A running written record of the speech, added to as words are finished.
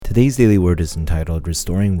Today's daily word is entitled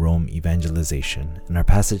Restoring Rome Evangelization, and our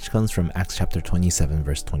passage comes from Acts chapter 27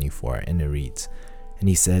 verse 24, and it reads, "And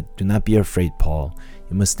he said, Do not be afraid, Paul,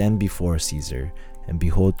 you must stand before Caesar, and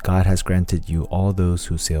behold, God has granted you all those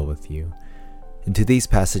who sail with you." In today's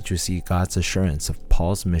passage, we see God's assurance of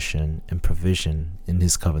Paul's mission and provision in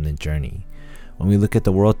his covenant journey. When we look at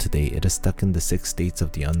the world today, it is stuck in the 6 states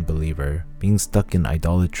of the unbeliever, being stuck in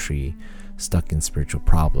idolatry, stuck in spiritual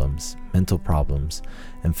problems, mental problems,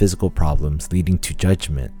 and physical problems, leading to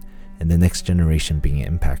judgment and the next generation being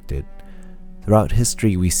impacted. Throughout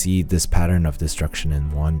history, we see this pattern of destruction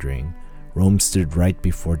and wandering. Rome stood right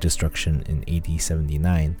before destruction in AD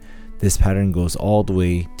 79. This pattern goes all the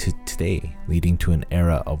way to today, leading to an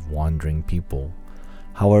era of wandering people.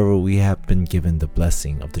 However, we have been given the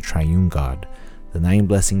blessing of the triune God, the 9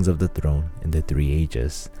 blessings of the throne in the 3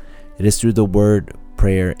 ages. It is through the word,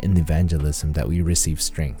 prayer, and evangelism that we receive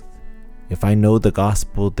strength. If I know the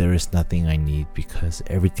gospel, there is nothing I need because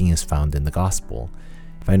everything is found in the gospel.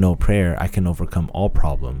 If I know prayer, I can overcome all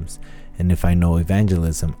problems. And if I know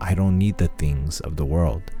evangelism, I don't need the things of the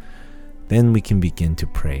world. Then we can begin to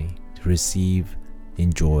pray, to receive,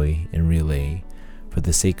 enjoy, and relay for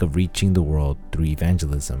the sake of reaching the world through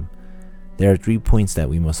evangelism. There are 3 points that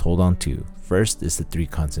we must hold on to. First is the 3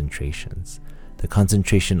 concentrations. The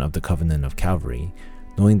concentration of the covenant of Calvary,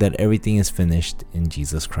 knowing that everything is finished in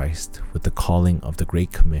Jesus Christ, with the calling of the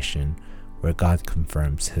Great Commission, where God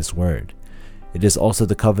confirms His word. It is also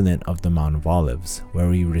the covenant of the Mount of Olives, where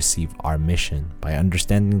we receive our mission by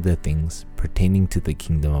understanding the things pertaining to the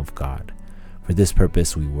kingdom of God. For this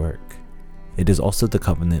purpose we work. It is also the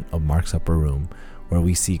covenant of Mark's upper room, where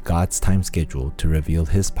we see God's time schedule to reveal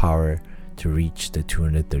His power to reach the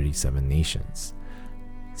 237 nations.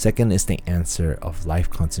 Second is the answer of life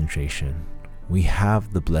concentration. We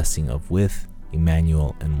have the blessing of with,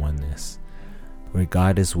 Emmanuel, and oneness, where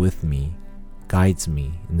God is with me, guides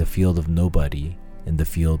me in the field of nobody, in the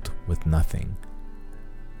field with nothing.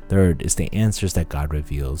 Third is the answers that God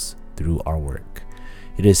reveals through our work.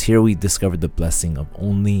 It is here we discover the blessing of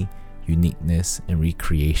only, uniqueness, and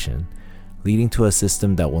recreation, leading to a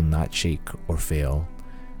system that will not shake or fail.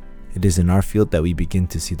 It is in our field that we begin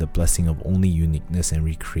to see the blessing of only uniqueness and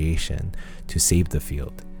recreation to save the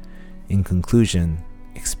field. In conclusion,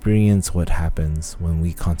 experience what happens when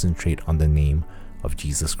we concentrate on the name of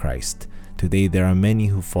Jesus Christ. Today, there are many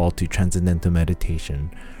who fall to transcendental meditation,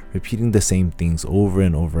 repeating the same things over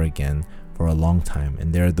and over again for a long time,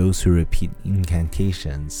 and there are those who repeat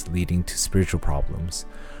incantations, leading to spiritual problems.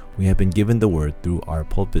 We have been given the word through our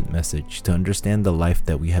pulpit message to understand the life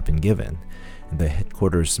that we have been given, and the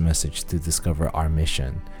headquarters message to discover our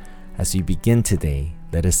mission. As we begin today,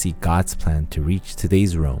 let us see God's plan to reach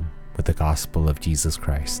today's Rome with the gospel of Jesus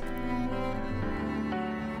Christ.